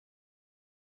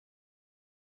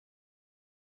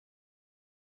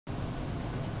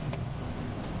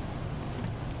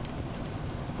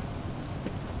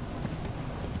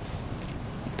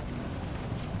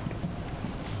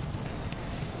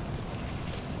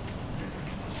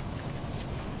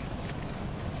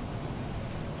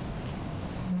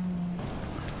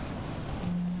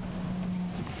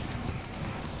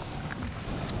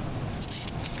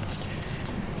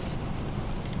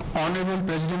Honorable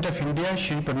President of India,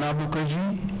 Shri Pranab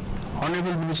Mukherjee,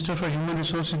 Honorable Minister for Human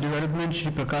Resources Development,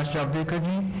 Shri Prakash Javadekar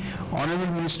ji,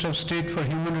 Honorable Minister of State for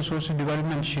Human Resources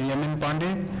Development, Shri M.N.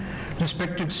 Pandey,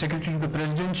 respected Secretary to the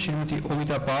President, Srimati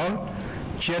Omita Paul,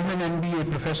 Chairman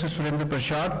NBA Professor Surendra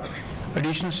Prasad,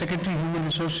 Additional Secretary Human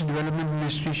Resources Development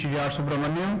Ministry, Shri R.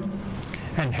 Subramaniam,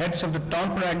 and heads of the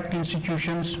top-ranked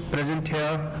institutions present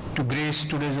here to grace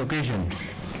today's occasion.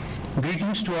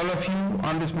 Greetings to all of you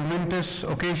on this momentous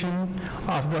occasion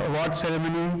of the award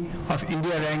ceremony of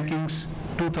India Rankings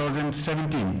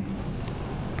 2017.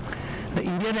 The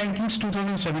India Rankings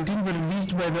 2017 were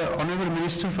released by the Honorable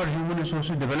Minister for Human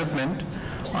Resources Development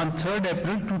on 3rd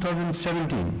April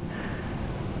 2017.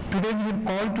 Today we have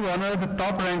called to honor the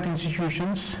top-ranked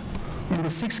institutions in the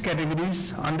 6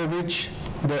 categories under which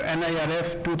the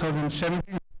NIRF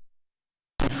 2017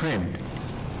 is framed.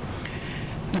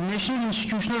 The National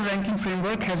Institutional Ranking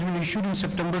Framework has been issued in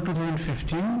September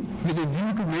 2015 with a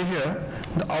view to measure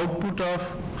the output of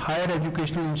higher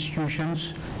educational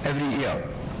institutions every year.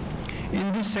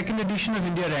 In this second edition of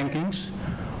India Rankings,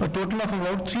 a total of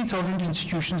about 3,000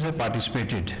 institutions have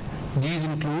participated. These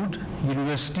include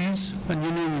universities,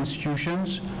 engineering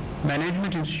institutions,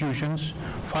 management institutions,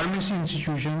 pharmacy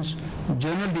institutions,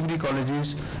 general degree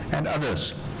colleges, and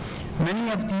others.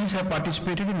 Many of these have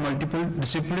participated in multiple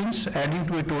disciplines, adding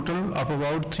to a total of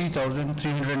about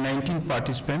 3,319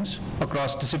 participants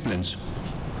across disciplines.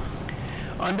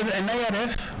 Under the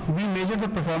NIRF, we measure the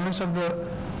performance on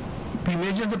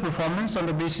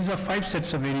the basis of 5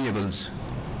 sets of variables: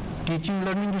 teaching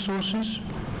learning resources,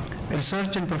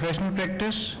 research and professional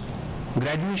practice,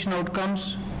 graduation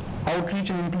outcomes, outreach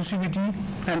and inclusivity,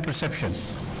 and perception.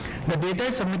 The data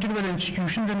is submitted by the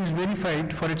institution and is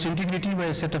verified for its integrity by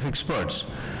a set of experts.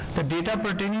 The data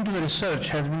pertaining to the research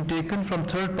has been taken from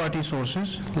third-party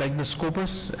sources like the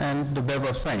Scopus and the Web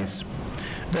of Science.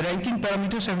 The ranking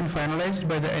parameters have been finalized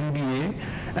by the NBA,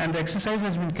 and the exercise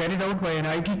has been carried out by an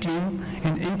IT team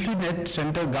in InfluNet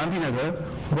Center, Gandhinagar,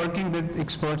 working with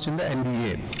experts in the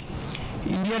NBA.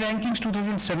 India Rankings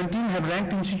 2017 have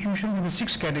ranked institutions in the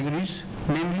 6 categories,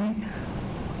 namely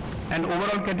an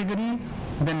overall category,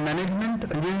 then management,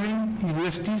 engineering,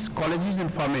 universities, colleges, and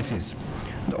pharmacies.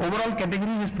 The overall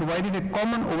category has provided a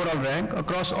common overall rank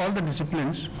across all the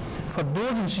disciplines for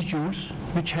those institutes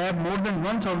which have more than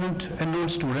 1,000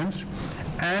 enrolled students,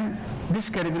 and this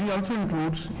category also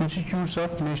includes institutes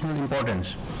of national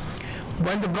importance.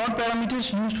 While the broad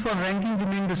parameters used for ranking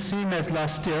remain the same as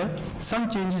last year,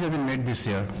 some changes have been made this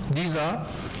year. These are: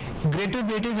 greater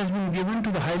weightage has been given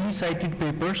to the highly cited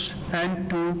papers and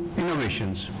to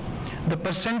innovations. The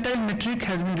percentile metric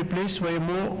has been replaced by a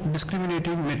more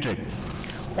discriminating metric.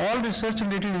 All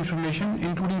research-related information,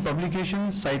 including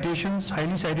publications, citations,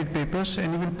 highly cited papers,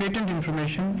 and even patent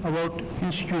information about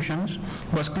institutions,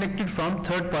 was collected from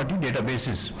third-party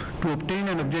databases to obtain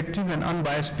an objective and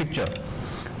unbiased picture.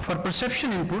 For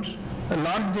perception inputs, a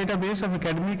large database of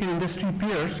academic and industry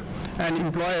peers and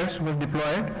employers was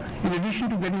deployed, in addition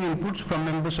to getting inputs from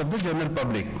members of the general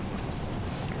public.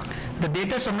 The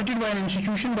data submitted by an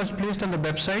institution was placed on the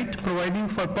website, providing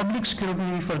for public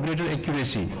scrutiny for greater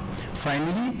accuracy.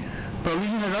 Finally,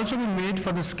 provision has also been made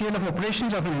for the scale of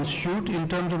operations of an institute in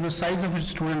terms of the size of its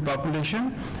student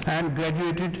population and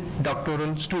graduated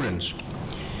doctoral students.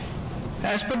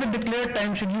 As per the declared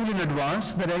time schedule in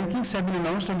advance, the rankings have been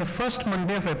announced on the first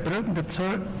Monday of April,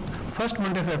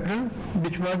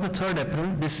 which was the 3rd April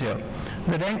this year.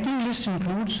 The ranking list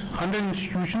includes 100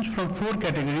 institutions from 4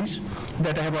 categories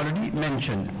that I have already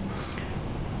mentioned.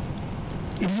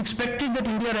 It is expected that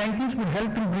India Rankings would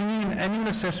help in bringing an annual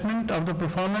assessment of the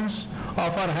performance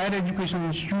of our higher education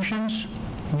institutions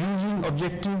using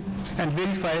objective and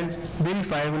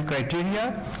verifiable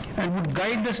criteria, and would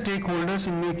guide the stakeholders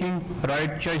in making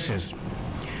right choices.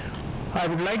 I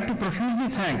would like to profusely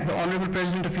thank the Honorable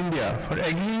President of India for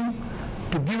agreeing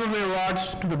to give away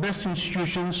awards to the best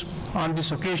institutions on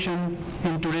this occasion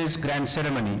in today's grand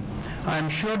ceremony. I am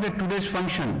sure that today's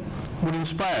function would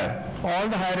inspire all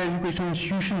the higher education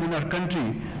institutions in our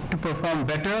country to perform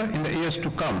better in the years to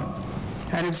come.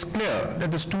 And it's clear that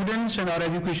the students and our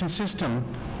education system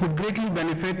would greatly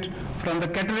benefit from the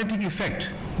catalytic effect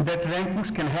that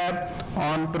rankings can have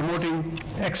on promoting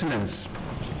excellence.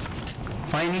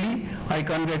 Finally, I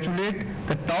congratulate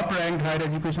the top-ranked higher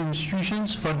education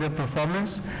institutions for their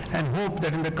performance and hope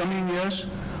that in the coming years,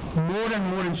 more and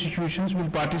more institutions will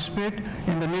participate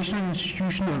in the National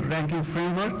Institutional Ranking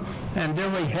Framework and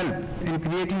thereby help in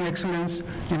creating excellence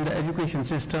in the education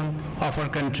system of our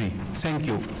country. Thank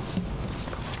you.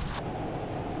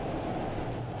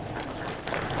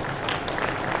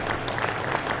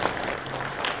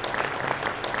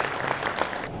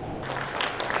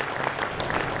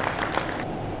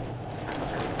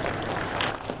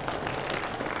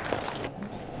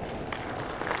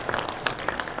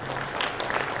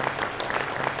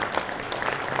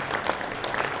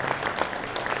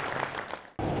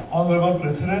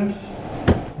 President,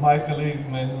 my colleague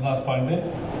Mahendranath Pandey,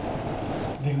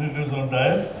 dignitaries on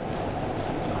dais,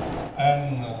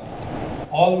 and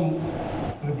all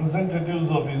representatives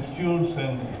of institutes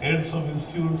and heads of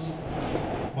institutes,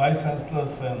 vice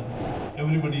chancellors, and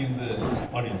everybody in the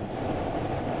audience.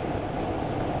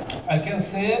 I can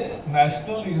say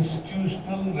National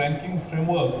Institutional Ranking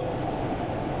Framework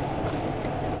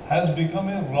has become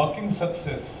a rocking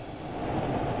success,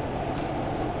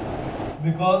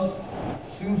 because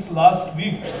since last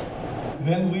week,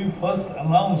 when we first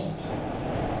announced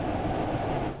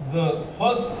the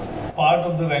first part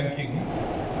of the ranking,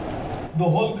 the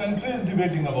whole country is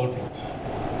debating about it.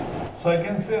 So I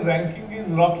can say ranking is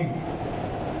rocking.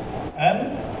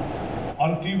 And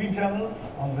on TV channels,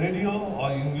 on radio,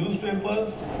 or in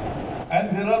newspapers,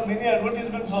 and there are many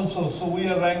advertisements also, so we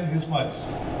are ranked this much.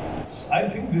 I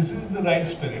think this is the right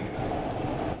spirit,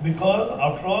 because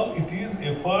after all it is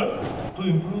effort to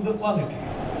improve the quality.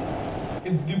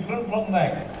 It's different from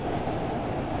NAC,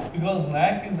 because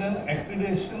NAC is an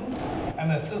accreditation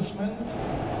and assessment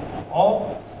of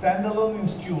standalone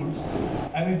institutes,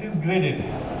 and it is graded.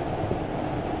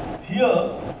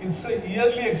 Here it's a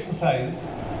yearly exercise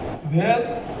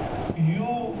where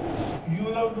you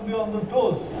will have to be on the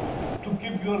toes to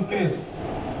keep your pace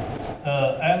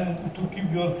and to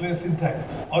keep your place intact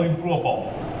or improve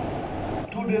upon.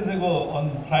 2 days ago, on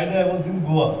Friday, I was in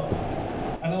Goa,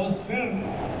 and I was thrilled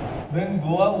when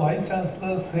Goa Vice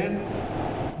Chancellor said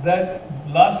that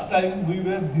last time we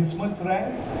were this much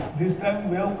ranked, this time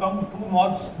we have come 2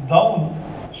 notches down,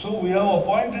 so we have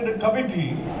appointed a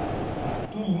committee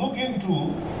to look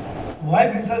into why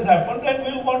this has happened, and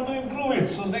we'll want to improve it.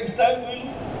 So next time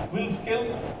we'll scale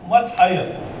much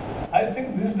higher. I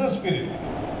think this is the spirit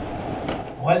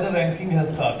why the ranking has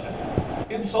started.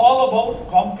 It's all about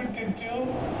competitive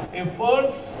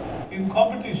efforts in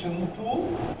competition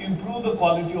to improve the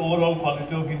quality, overall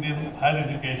quality of Indian higher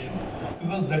education,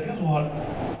 because that is what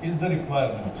is the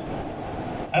requirement.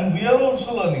 And we are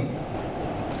also learning,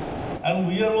 and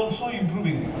we are also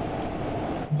improving.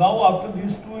 Now, after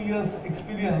these 2 years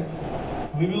experience,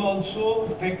 we will also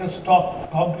take a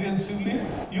stock comprehensively.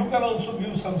 You can also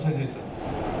give some suggestions.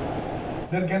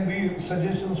 There can be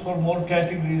suggestions for more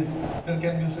categories. There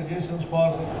can be suggestions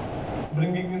for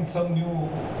bringing in some new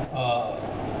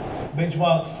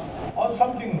benchmarks or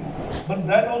something. But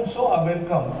that also are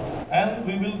welcome. And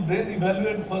we will then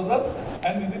evaluate further.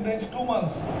 And within the next 2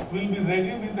 months, we will be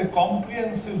ready with a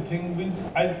comprehensive thing, which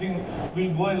I think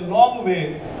will go a long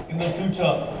way in the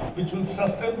future, which will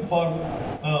sustain for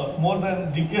more than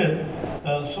a decade,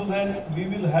 so that we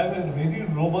will have a very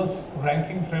robust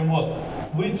ranking framework,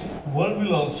 which world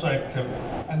will also accept.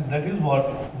 And that is what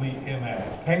we aim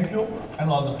at. Thank you, and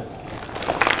all the best.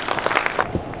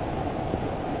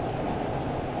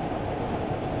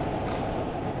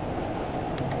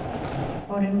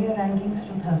 For India Rankings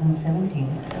 2017,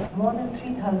 more than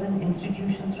 3,000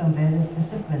 institutions from various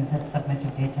disciplines had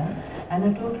submitted data, and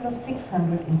a total of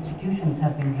 600 institutions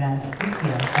have been ranked this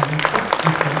year under 6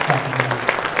 different categories.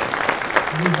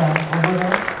 These are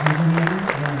overall, engineering,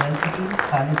 universities,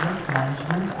 colleges,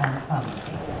 management, and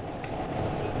pharmacy.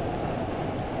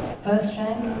 First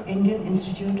rank, Indian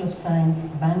Institute of Science,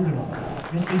 Bangalore.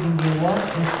 Receiving the award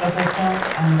is Professor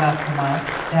Anurag Kumar,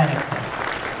 Director.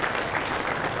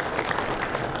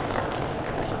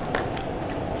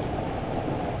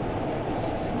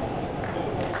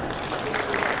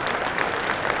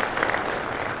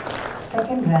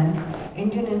 Second rank,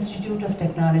 Indian Institute of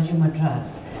Technology,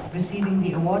 Madras. Receiving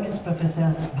the award is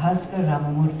Professor Bhaskar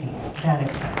Ramamurthy,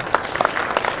 Director.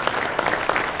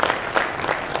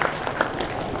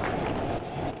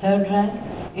 Third rank,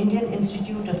 Indian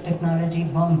Institute of Technology,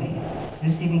 Bombay.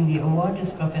 Receiving the award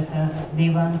is Professor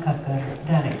Devan Kakkar,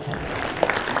 Director.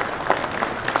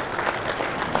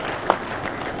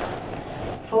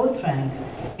 Fourth rank,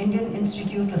 Indian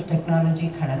Institute of Technology,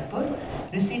 Kharagpur.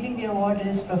 Receiving the award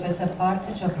is Professor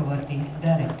Partha Chakravarti,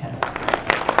 Director.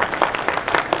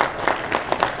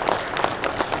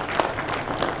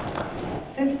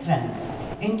 Fifth rank,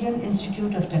 Indian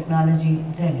Institute of Technology,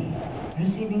 Delhi.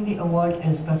 Receiving the award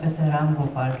is Professor Ram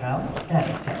Gopal Rao,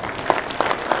 Director.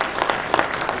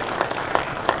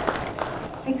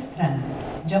 Sixth rank,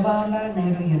 Jawaharlal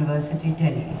Nehru University,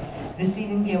 Delhi.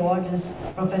 Receiving the award is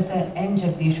Professor N.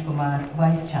 Jagdish Kumar,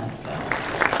 Vice Chancellor.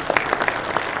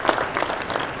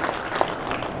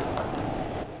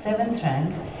 Seventh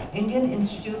rank, Indian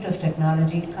Institute of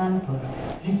Technology, Kanpur.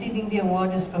 Receiving the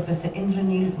award is Professor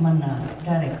Indranil Manna,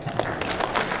 Director.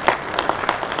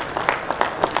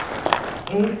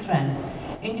 Eighth rank,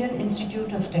 Indian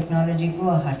Institute of Technology,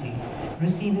 Guwahati.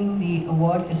 Receiving the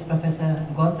award is Professor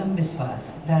Gautam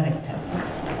Biswas, Director.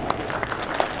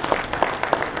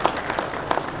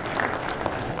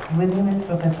 With him is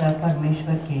Professor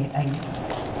Parmeshwar K. Iyer.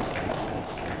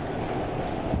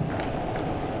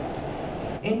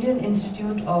 Indian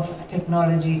Institute of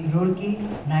Technology, Roorkee,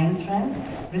 9th rank.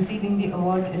 Receiving the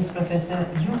award is Professor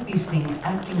U.P. Singh,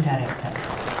 Acting Director.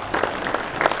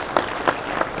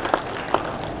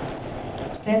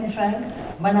 10th rank,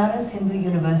 Banaras Hindu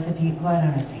University,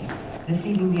 Varanasi.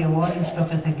 Receiving the award is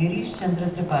Professor Girish Chandra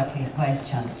Tripathi, Vice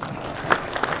Chancellor.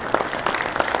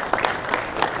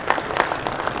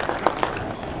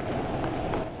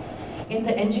 In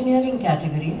the engineering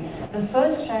category, the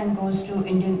first rank goes to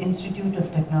Indian Institute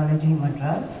of Technology,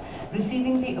 Madras.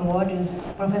 Receiving the award is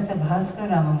Professor Bhaskar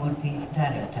Ramamurthy,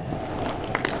 Director.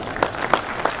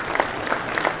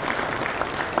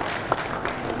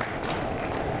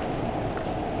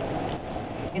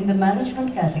 In the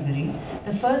management category,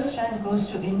 the first rank goes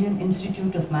to Indian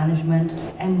Institute of Management,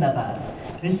 Ahmedabad.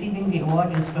 Receiving the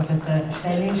award is Professor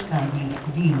Shailesh Gandhi,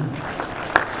 Dean.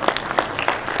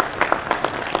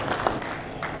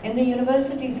 In the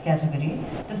universities category,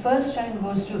 the first rank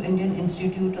goes to Indian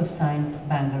Institute of Science,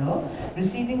 Bangalore.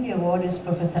 Receiving the award is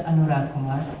Professor Anurag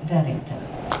Kumar, Director.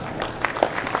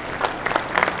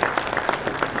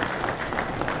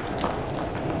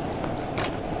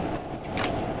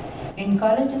 In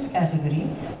colleges category,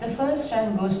 the first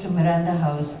rank goes to Miranda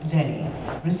House, Delhi.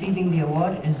 Receiving the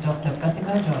award is Dr.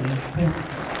 Pratibha Jolly, Principal.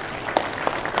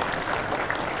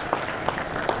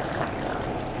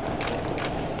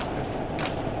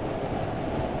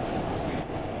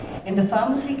 In the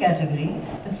pharmacy category,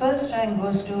 the first rank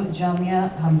goes to Jamia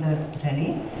Hamdard,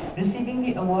 Delhi. Receiving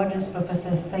the award is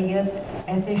Professor Syed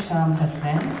Ehtesham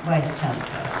Hasnain, Vice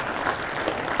Chancellor.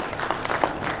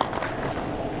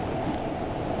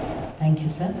 Thank you,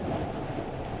 sir.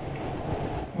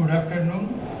 Good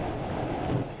afternoon.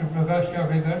 Sri Prakash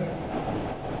Javadekar,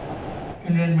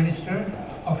 Union Minister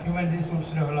of Human Resource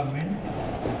Development,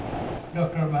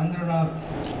 Dr. Mahendranath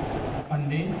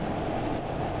Pandey,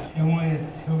 Human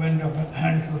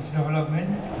Resource Development,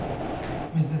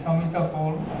 Mrs. Amita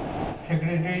Paul,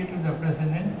 Secretary to the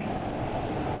President,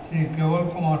 Sri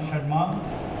Keval Kumar Sharma,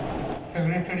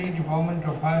 Secretary, Department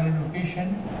of Higher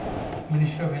Education,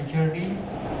 Minister of HRD,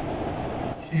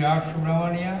 Sri R.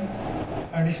 Subramania,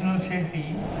 Additional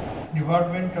Secretary,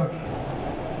 Department of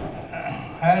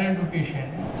Higher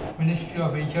Education, Ministry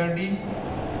of HRD,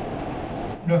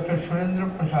 Dr. Surendra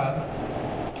Prasad,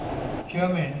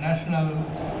 Chairman, National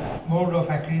Board of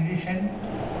Accreditation,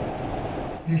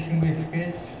 distinguished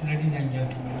guests, ladies and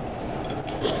gentlemen.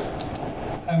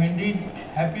 I am indeed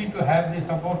happy to have this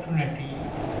opportunity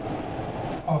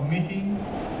of meeting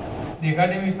the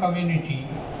academic community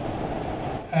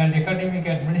and academic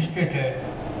administrator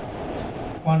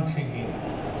once again.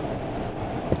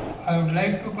 I would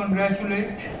like to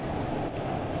congratulate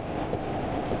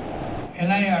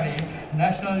NIRF,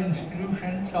 National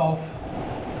Institutions of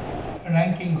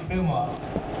Ranking Framework,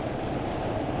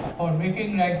 for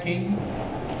making ranking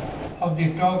of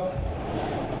the top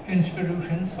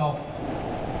institutions of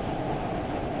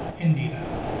India.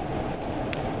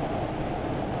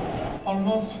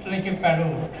 Almost like a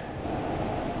parrot,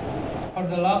 for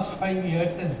the last 5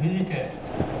 years as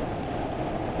visitors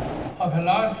of a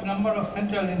large number of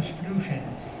central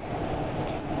institutions,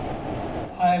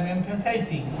 I am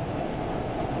emphasizing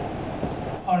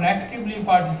on actively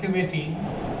participating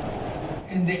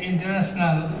in the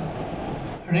international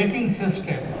rating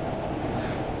system,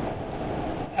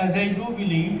 as I do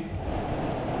believe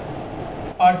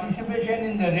participation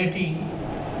in the rating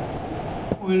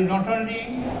will not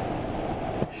only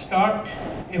start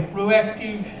a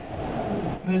proactive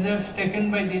measures taken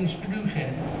by the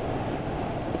institution,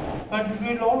 but it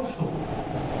will also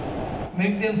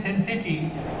make them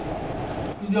sensitive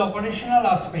to the operational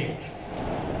aspects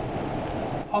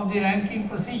of the ranking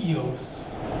procedures,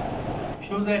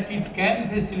 so that it can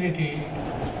facilitate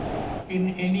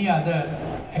in any other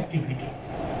activities.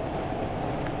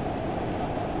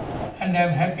 And I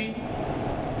am happy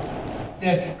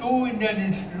that 2 Indian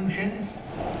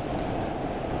institutions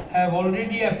have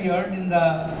already appeared in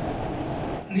the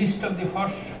list of the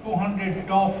first 200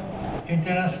 top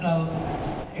international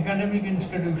academic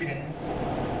institutions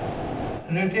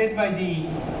rated by the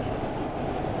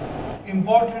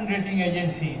important rating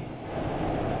agencies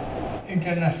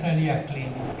internationally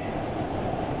acclaimed.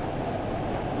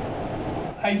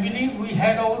 I believe we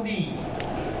had all the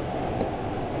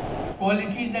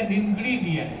qualities and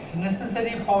ingredients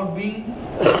necessary for being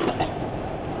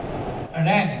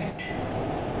ranked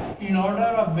in order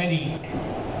of merit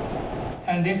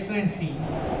and excellency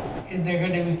in the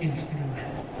academic institution.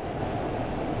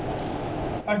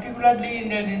 particularly in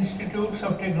the institutes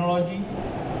of technology,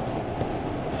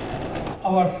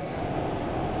 our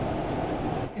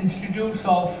institutes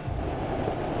of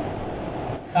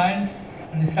science,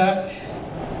 research,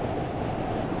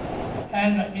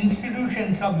 and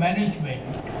institutions of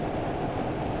management,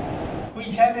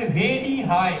 which have a very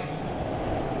high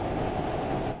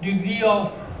degree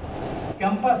of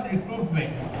campus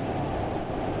recruitment,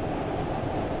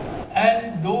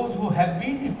 and those who have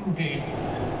been recruited,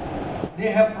 they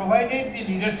have provided the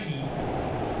leadership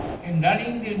in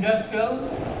running the industrial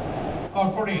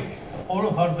corporates all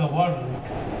over the world,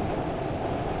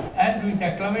 and with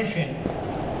acclamation,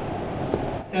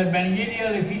 their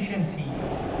managerial efficiency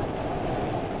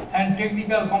and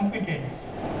technical competence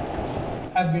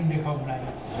have been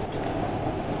recognized.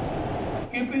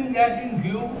 Keeping that in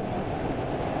view,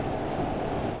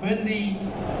 when the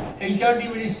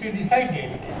HRD Ministry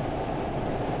decided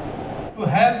to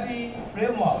have the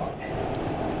framework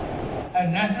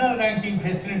and national ranking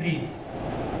facilities,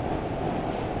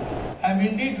 I am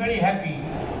indeed very happy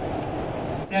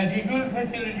that it will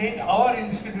facilitate our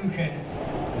institutions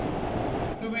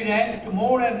to be ranked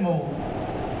more and more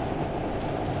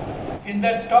in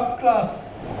the top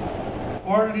class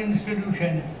world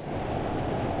institutions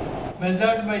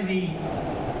measured by the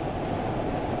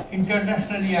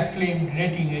internationally acclaimed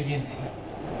rating agencies.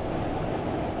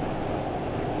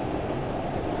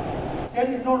 There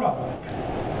is no doubt,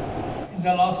 in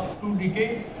the last 2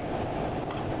 decades,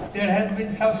 there has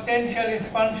been substantial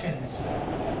expansions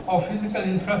of physical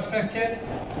infrastructures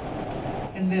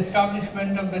in the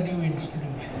establishment of the new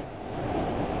institutions.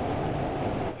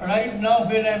 Right now,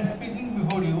 when I am speaking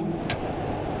before you,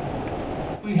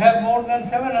 we have more than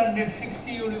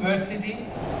 760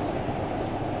 universities,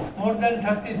 more than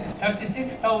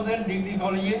 36,000 degree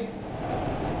colleges,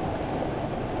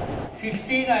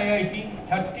 16 IITs,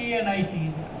 30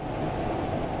 NITs,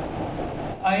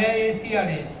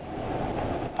 IISERs,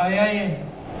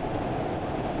 IIMs,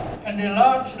 and a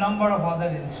large number of other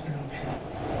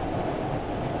institutions.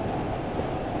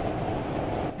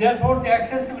 Therefore, the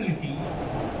accessibility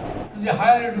to the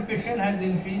higher education has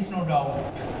increased, no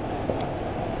doubt.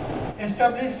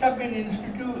 Establishment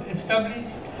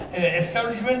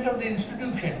of the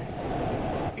institutions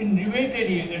in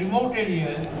remote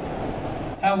areas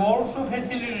have also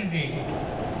facilitated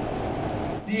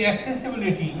the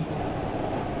accessibility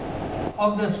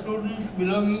of the students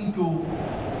belonging to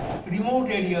remote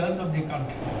areas of the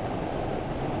country.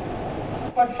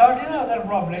 But certain other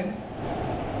problems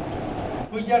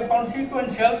which are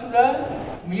consequential to the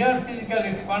mere physical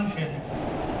expansions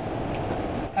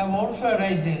have also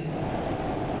arisen,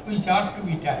 which are to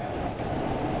be tackled.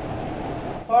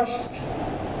 First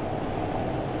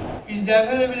is the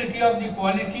availability of the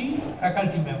quality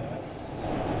faculty members.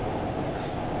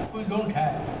 We don't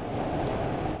have.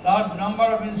 Large number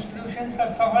of institutions are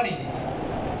suffering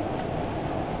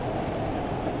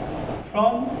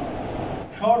from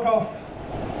short of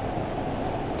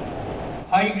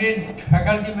high-grade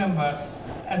faculty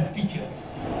members and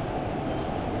teachers.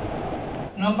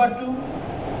 Number 2,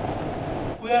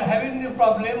 we are having the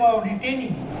problem of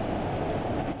retaining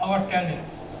our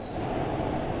talents.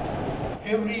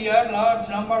 Every year, large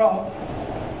number of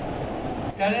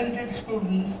talented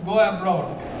students go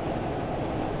abroad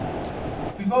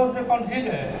because they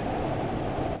consider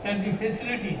that the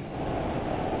facilities,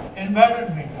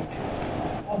 environment,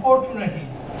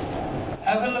 opportunities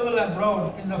available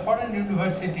abroad in the foreign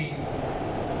universities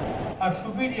are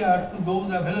superior to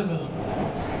those available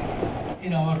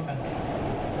in our country.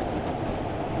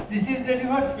 This is the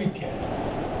reverse picture.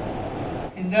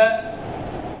 In the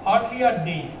earlier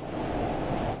days,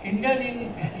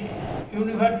 Indian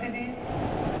universities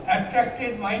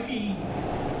attracted mighty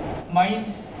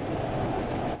minds,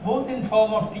 both in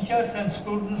form of teachers and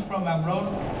students from abroad,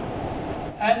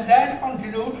 and that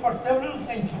continued for several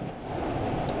centuries.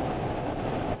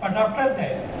 But after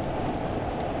that,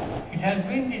 it has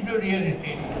been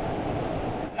deteriorated,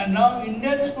 and now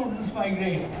Indian students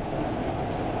migrate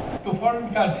to foreign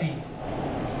countries,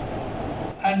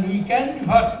 and we can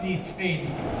reverse this trend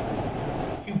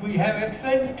if we have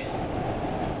excellent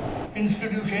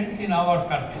institutions in our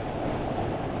country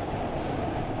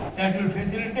that will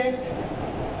facilitate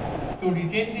to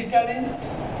retain the talent,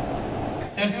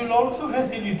 that will also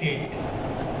facilitate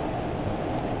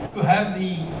to have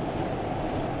the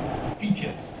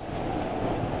teachers.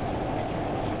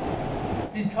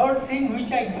 The third thing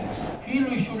which I feel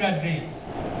we should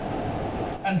address,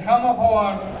 and some of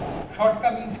our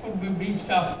shortcomings could be bridged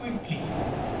up quickly,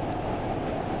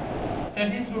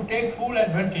 that is to take full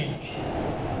advantage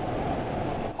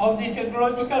of the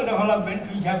technological development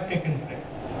which have taken place.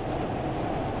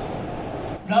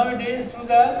 nowadays through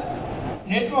the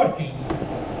networking,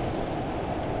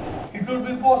 it would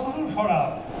be possible for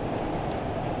us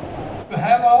to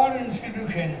have our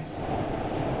institutions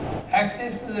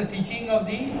access to the teaching of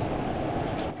the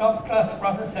top class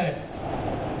professors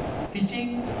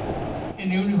teaching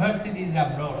in universities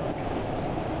abroad.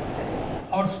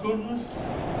 Our students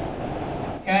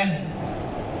can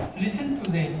listen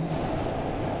to them,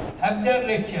 have their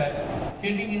lecture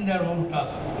sitting in their own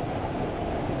classroom.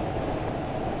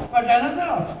 But another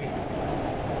aspect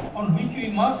on which we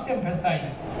must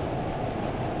emphasize,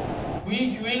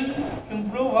 which will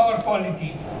improve our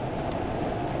qualities,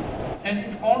 that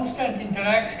is constant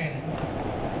interaction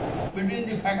between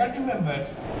the faculty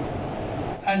members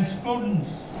and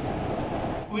students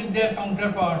with their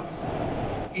counterparts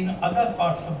in other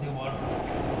parts of the world.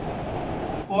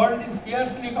 The world is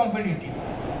fiercely competitive.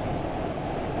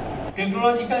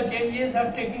 Technological changes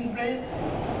are taking place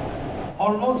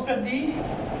almost at the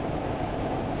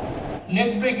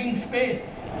neck-breaking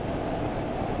space.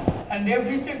 And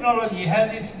every technology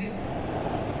has its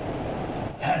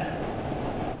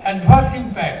adverse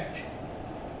impact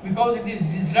because it is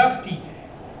disruptive.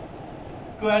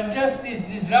 To adjust this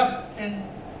disruption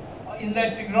in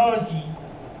that technology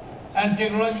and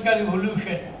technological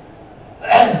evolution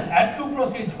and to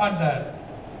proceed further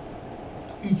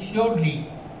is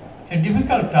surely a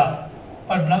difficult task,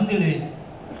 but nonetheless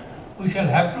we shall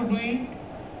have to do it,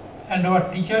 and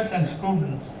our teachers and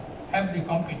students have the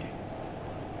competence.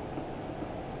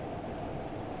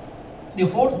 The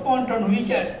fourth point on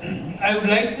which I would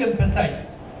like to emphasize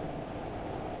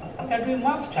that we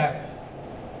must have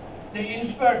the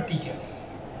inspired teachers.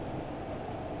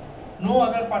 No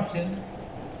other person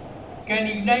can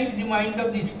ignite the mind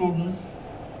of the students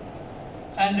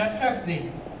and attract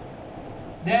them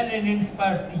than an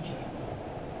inspired teacher.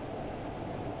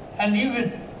 And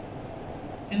even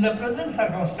in the present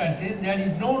circumstances, there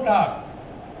is no dearth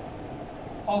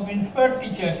of inspired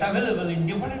teachers available in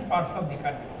different parts of the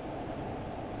country.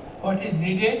 What is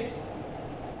needed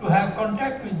to have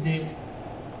contact with them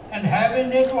and have a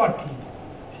networking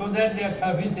so that their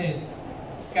services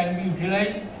can be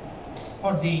utilized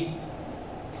for the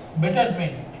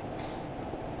betterment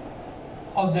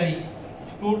of the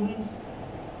students,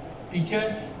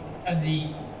 teachers and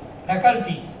the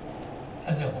faculties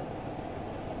as a whole.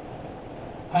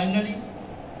 Finally,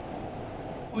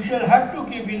 we shall have to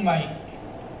keep in mind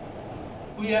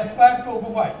we aspire to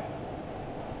occupy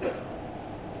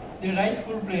the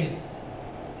rightful place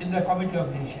in the Committee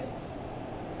of Nations.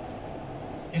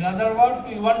 In other words,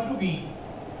 we want to be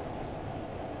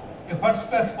a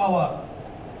first-class power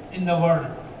in the world,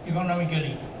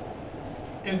 economically,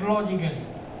 technologically,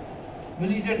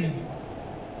 militarily.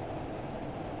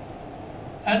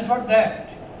 And for that,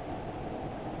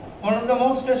 one of the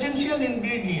most essential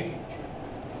ingredients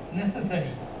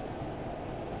necessary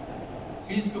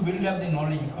is to build up the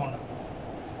knowledge economy.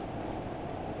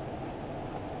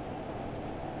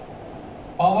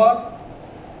 Power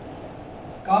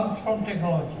comes from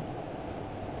technology.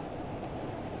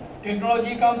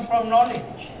 Technology comes from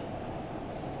knowledge.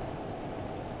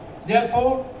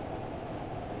 Therefore,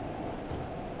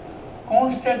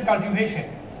 constant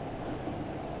cultivation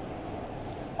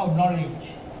of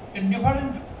knowledge in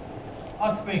different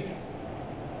aspects,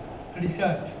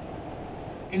 research,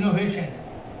 innovation,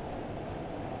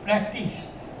 practice,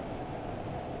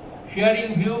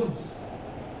 sharing views,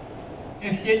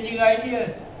 exchanging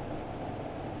ideas,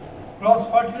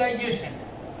 cross-fertilization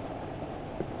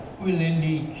will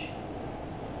enrich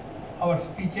our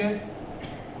teachers,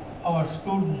 our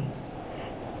students,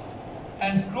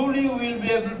 and truly we will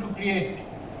be able to create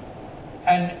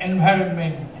an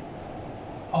environment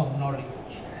of knowledge.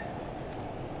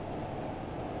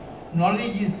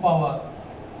 Knowledge is power,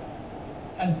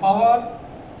 and power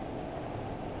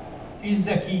is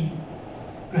the key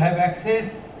to have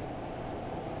access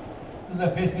to the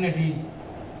facilities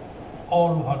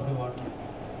all over the world.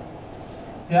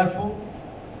 Therefore,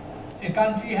 a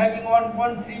country having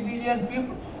 1.3 billion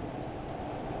people,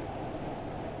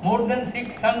 more than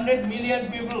 600 million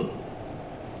people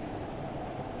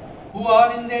who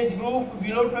are in the age group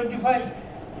below 25,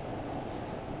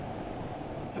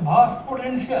 a vast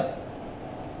potential,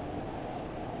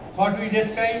 what we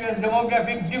describe as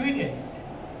demographic dividend.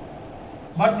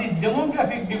 But this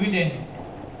demographic dividend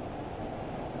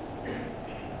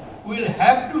will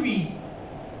have to be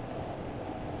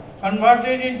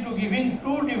converted into giving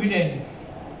true dividends,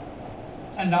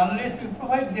 and unless we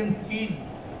provide them skill,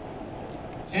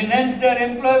 enhance their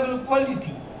employable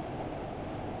quality,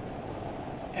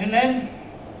 enhance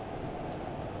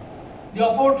the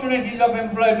opportunities of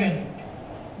employment,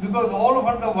 because all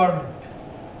over the world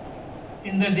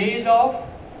in the days of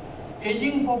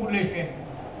aging population,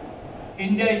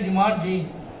 India is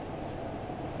emerging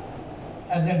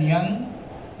as a young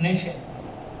nation,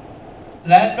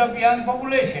 land of young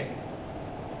population.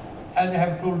 As I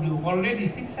have told you, already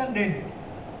 600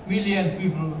 million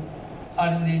people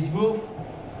are in the age group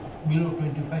below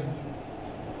 25 years.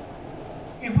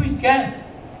 If we can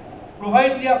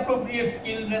provide the appropriate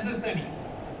skill necessary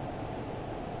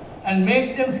and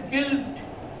make them skilled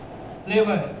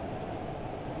labor,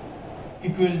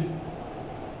 it will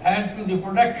add to the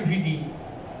productivity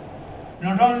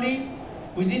not only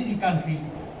within the country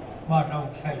but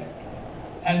outside.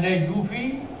 And I do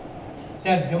feel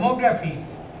that demography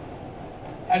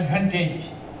advantage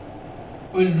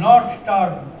will not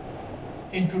turn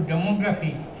into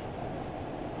demographic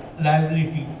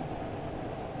liability,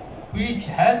 which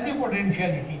has the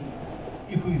potentiality,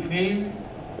 if we fail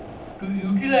to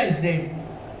utilize them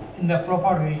in the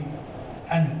proper way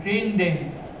and train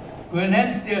them to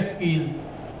enhance their skill,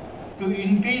 to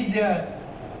increase their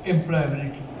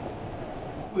employability.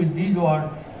 With these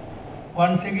words,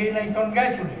 once again I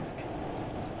congratulate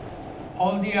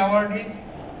all the awardees.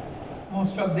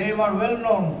 Most of them are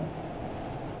well-known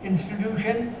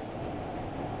institutions.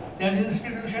 Their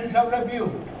institutions have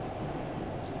reviewed.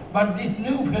 But this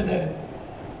new feather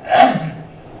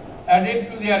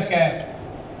added to their cap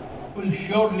will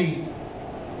surely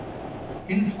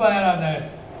inspire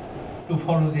others to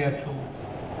follow their shoes.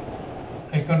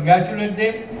 I congratulate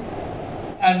them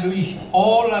and wish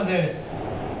all others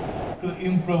to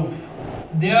improve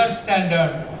their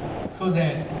standard so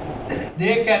that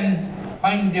they can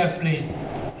find their place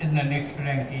in the next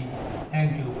ranking.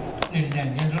 Thank you, ladies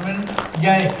and gentlemen.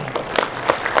 Jai Hind.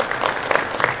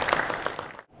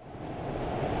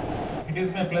 It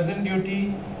is my pleasant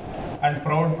duty and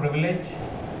proud privilege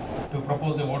to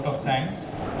propose a vote of thanks.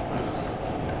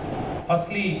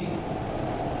 Firstly,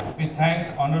 we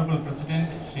thank Honorable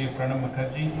President Shri Pranab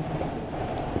Mukherjee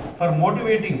for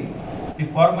motivating the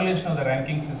formulation of the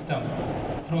ranking system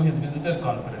through his visitor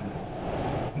conferences.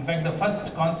 In fact, the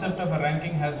first concept of a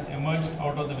ranking has emerged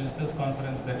out of the visitors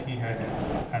conference that he had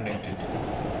conducted,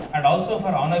 and also for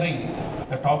honoring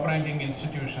the top ranking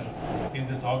institutions in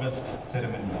this August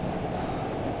ceremony.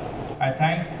 I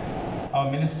thank our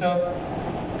Minister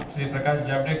Shri Prakash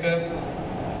Javadekar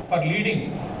for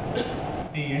leading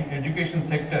the education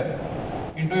sector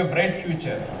into a bright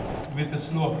future with a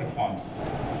slew of reforms.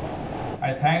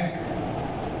 I thank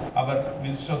our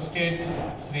Minister of State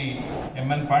Shri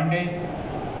M.N. Pandey,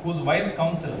 whose wise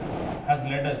counsel has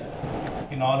led us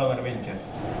in all our ventures.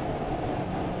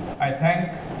 I thank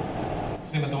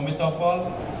Srimati Amita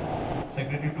Paul,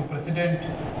 Secretary to President,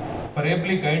 for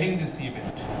ably guiding this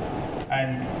event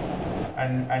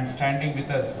and standing with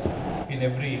us in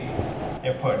every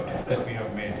effort that we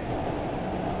have made.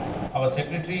 Our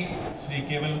Secretary, Shri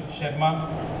Keval Sharma,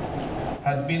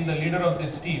 has been the leader of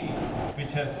this team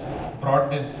which has brought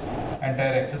this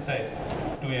entire exercise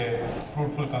to a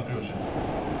fruitful conclusion.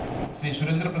 Shri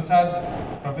Surendra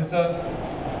Prasad, Professor,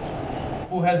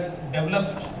 who has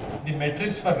developed the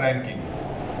metrics for ranking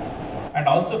and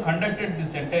also conducted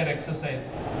this entire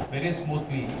exercise very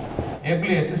smoothly,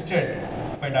 ably assisted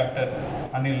by Dr.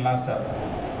 Anil Nasa.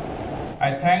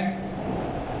 I thank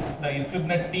the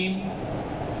Inflibnet team,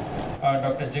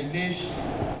 Dr. Jagdish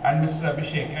and Mr.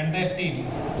 Abhishek and their team,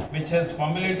 which has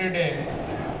formulated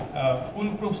a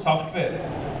foolproof software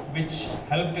which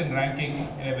helped in ranking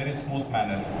in a very smooth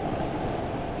manner.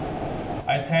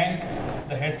 I thank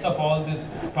the heads of all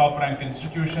these top ranked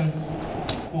institutions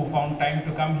who found time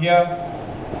to come here.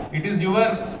 It is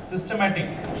your systematic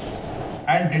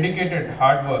and dedicated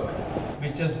hard work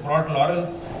which has brought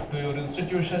laurels to your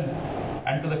institution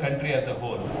and to the country as a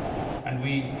whole. And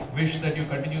we wish that you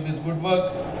continue this good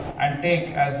work and take,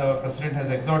 as our President has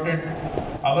exhorted,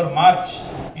 our march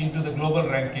into the global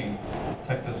rankings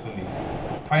successfully.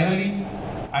 Finally,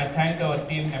 I thank our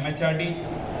team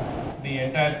MHRD, the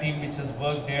entire team which has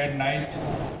worked day and night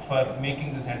for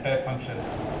making this entire function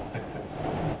success.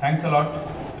 Thanks a lot.